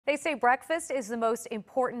They say breakfast is the most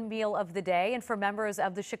important meal of the day, and for members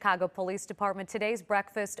of the Chicago Police Department, today's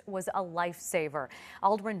breakfast was a lifesaver.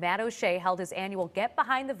 Alderman Matt O'Shea held his annual Get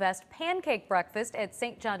Behind the Vest pancake breakfast at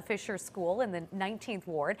St. John Fisher School in the 19th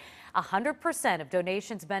Ward. 100% of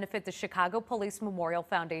donations benefit the Chicago Police Memorial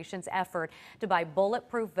Foundation's effort to buy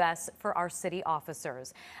bulletproof vests for our city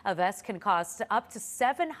officers. A vest can cost up to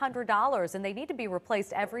 $700, and they need to be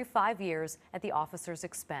replaced every 5 years at the officer's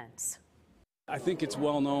expense. I think it's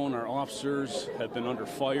well known our officers have been under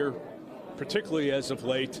fire, particularly as of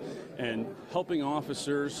late, and helping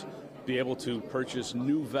officers be able to purchase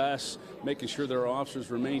new vests, making sure that our officers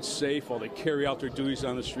remain safe while they carry out their duties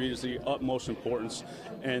on the street is the utmost importance.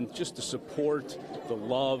 And just the support, the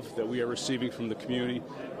love that we are receiving from the community,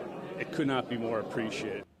 it could not be more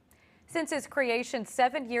appreciated. Since its creation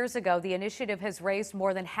 7 years ago, the initiative has raised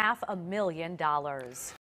more than $500,000.